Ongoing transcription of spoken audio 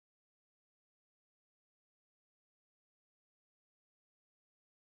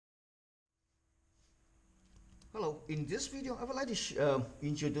Hello, in this video I would like to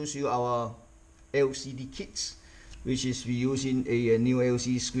introduce you our LCD kits, which is we using a new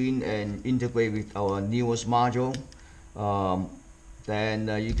LCD screen and integrate with our newest module. Then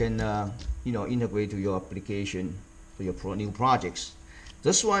you can integrate to your application for your new projects.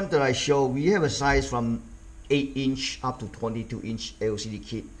 This one that I show, we have a size from 8-inch up to 22-inch LCD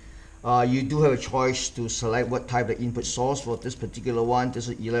kit. You do have a choice to select what type of input source for this particular one. This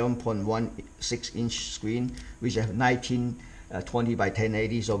is 11.16-inch screen, which have 1920 by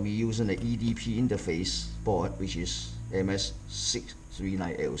 1080. So we're using the EDP interface board, which is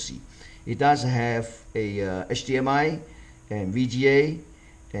MS639LC. It does have a HDMI and VGA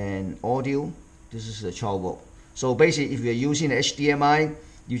and audio. This is the 12 volt. So basically, if you're using the HDMI,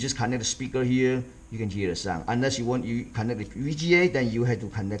 you just connect the speaker here, you can hear the sound. Unless you want you connect the VGA, then you have to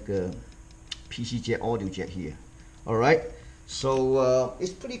connect a PC jack, audio jack here. All right. So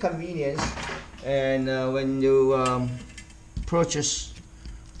it's pretty convenient. And when you purchase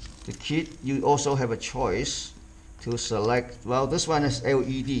the kit, you also have a choice to select. Well, this one is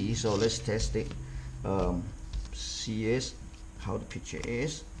LED, so let's test it. See how the picture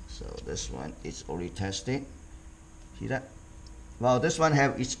is. So this one is already tested. See that? Well, this one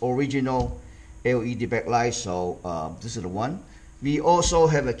have its original LED backlight, so this is the one. We also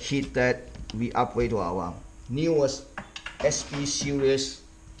have a kit that we upgrade to our newest SP series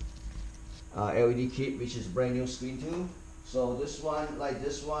LED kit, which is brand new screen too. So this one, like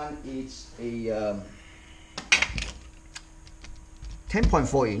this one, it's a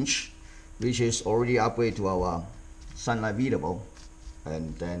 10.4-inch, which is already upgraded to our Sunlight Readable,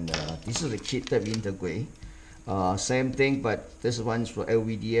 and then this is the kit that we integrate. Same thing, but this one's for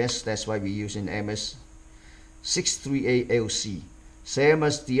LVDS. That's why we're using MS638LC. Same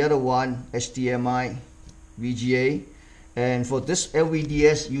as the other one, HDMI, VGA. And for this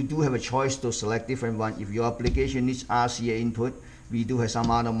LVDS, you do have a choice to select different one. If your application needs RCA input, we do have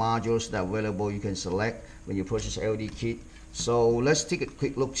some other modules that are available you can select when you purchase LED kit. So let's take a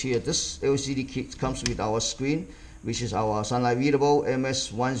quick look here. This LCD kit comes with our screen, which is our Sunlight Readable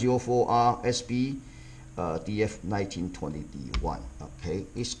MS104R SP DF1920D1. Okay,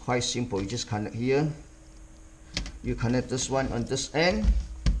 it's quite simple. You just connect here. You connect this one on this end.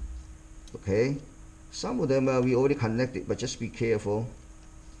 Okay, some of them we already connected, but just be careful.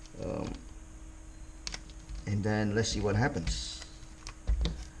 And then let's see what happens.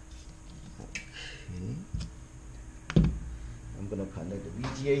 Okay, I'm gonna connect the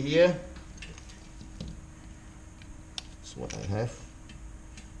VGA here. That's what I have.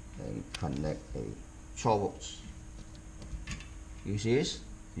 And connect a 12 volts. You see this?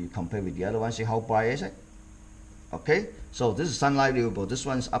 You compare with the other one, see how bright is it? Okay, so this is Sunlight Readable. This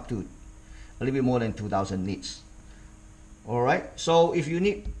one's up to a little bit more than 2000 nits. Alright, so if you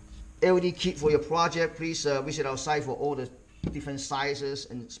need LED kit for your project, please visit our site for all the different sizes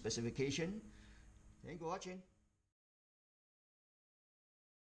and specification. Thank you for watching.